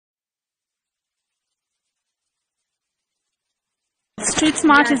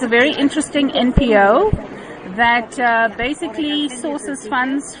StreetSMART is a very interesting NPO that basically sources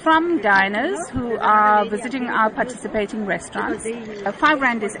funds from diners who are visiting our participating restaurants. 5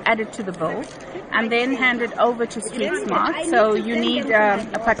 Rand is added to the bill and then handed over to StreetSMART. So you need a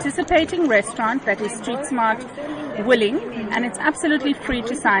participating restaurant that is StreetSMART willing, and it's absolutely free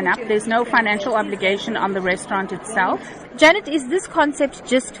to sign up. There's no financial obligation on the restaurant itself. Janet, is this concept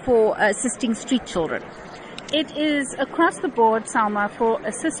just for assisting street children? It is across the board, Salma, for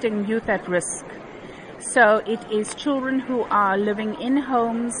assisting youth at risk. So it is children who are living in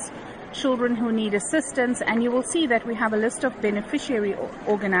homes, children who need assistance, and you will see that we have a list of beneficiary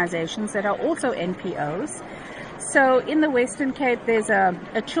organizations that are also NPOs. So in the Western Cape, there's a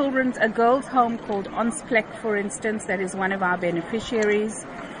girls' home called Onsplek, for instance, that is one of our beneficiaries.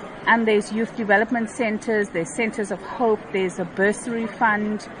 And there's youth development centers, there's centers of hope, there's a bursary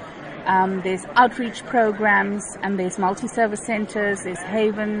fund, there's outreach programs, and there's multi-service centers, there's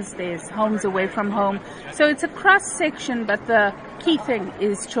havens, there's homes away from home. So it's a cross-section, but the key thing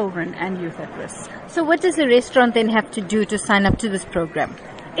is children and youth at risk. So what does a restaurant then have to do to sign up to this program?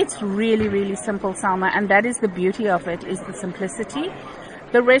 It's really, really simple, Salma, and that is the beauty of it, is the simplicity.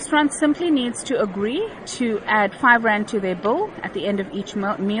 The restaurant simply needs to agree to add 5 Rand to their bill at the end of each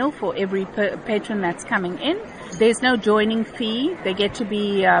meal for every patron that's coming in. There's no joining fee. They get to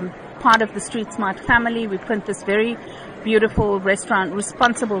be part of the StreetSMART family. We print this very beautiful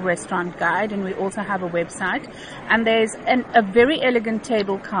responsible restaurant guide, and we also have a website. And there's a very elegant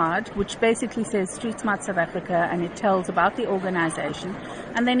table card which basically says StreetSMART South Africa, and it tells about the organization.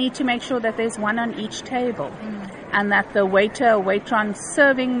 And they need to make sure that there's one on each table, and that the waiter or waitron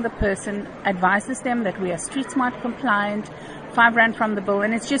serving the person advises them that we are StreetSMART compliant, 5 Rand from the bill.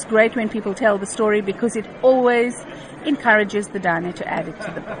 And it's just great when people tell the story, because it always encourages the diner to add it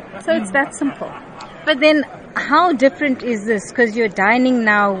to the bill. So it's that simple. But then how different is this? Because you're dining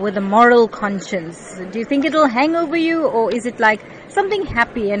now with a moral conscience. Do you think it'll hang over you, or is it like something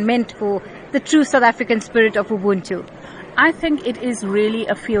happy and meant for the true South African spirit of Ubuntu? I think it is really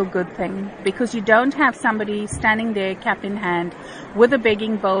a feel-good thing, because you don't have somebody standing there cap in hand with a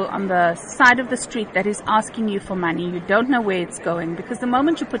begging bowl on the side of the street that is asking you for money. You don't know where it's going, because the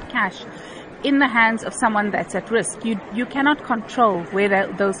moment you put cash in the hands of someone that's at risk, you cannot control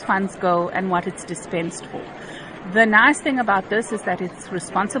where those funds go and what it's dispensed for. The nice thing about this is that it's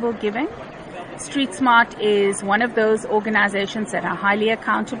responsible giving. StreetSMART is one of those organizations that are highly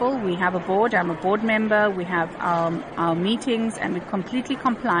accountable. We have a board. I'm a board member. We have our meetings, and we're completely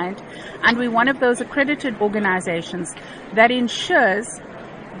compliant. And we're one of those accredited organizations that ensures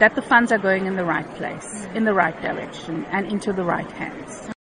that the funds are going in the right place, in the right direction, and into the right hands.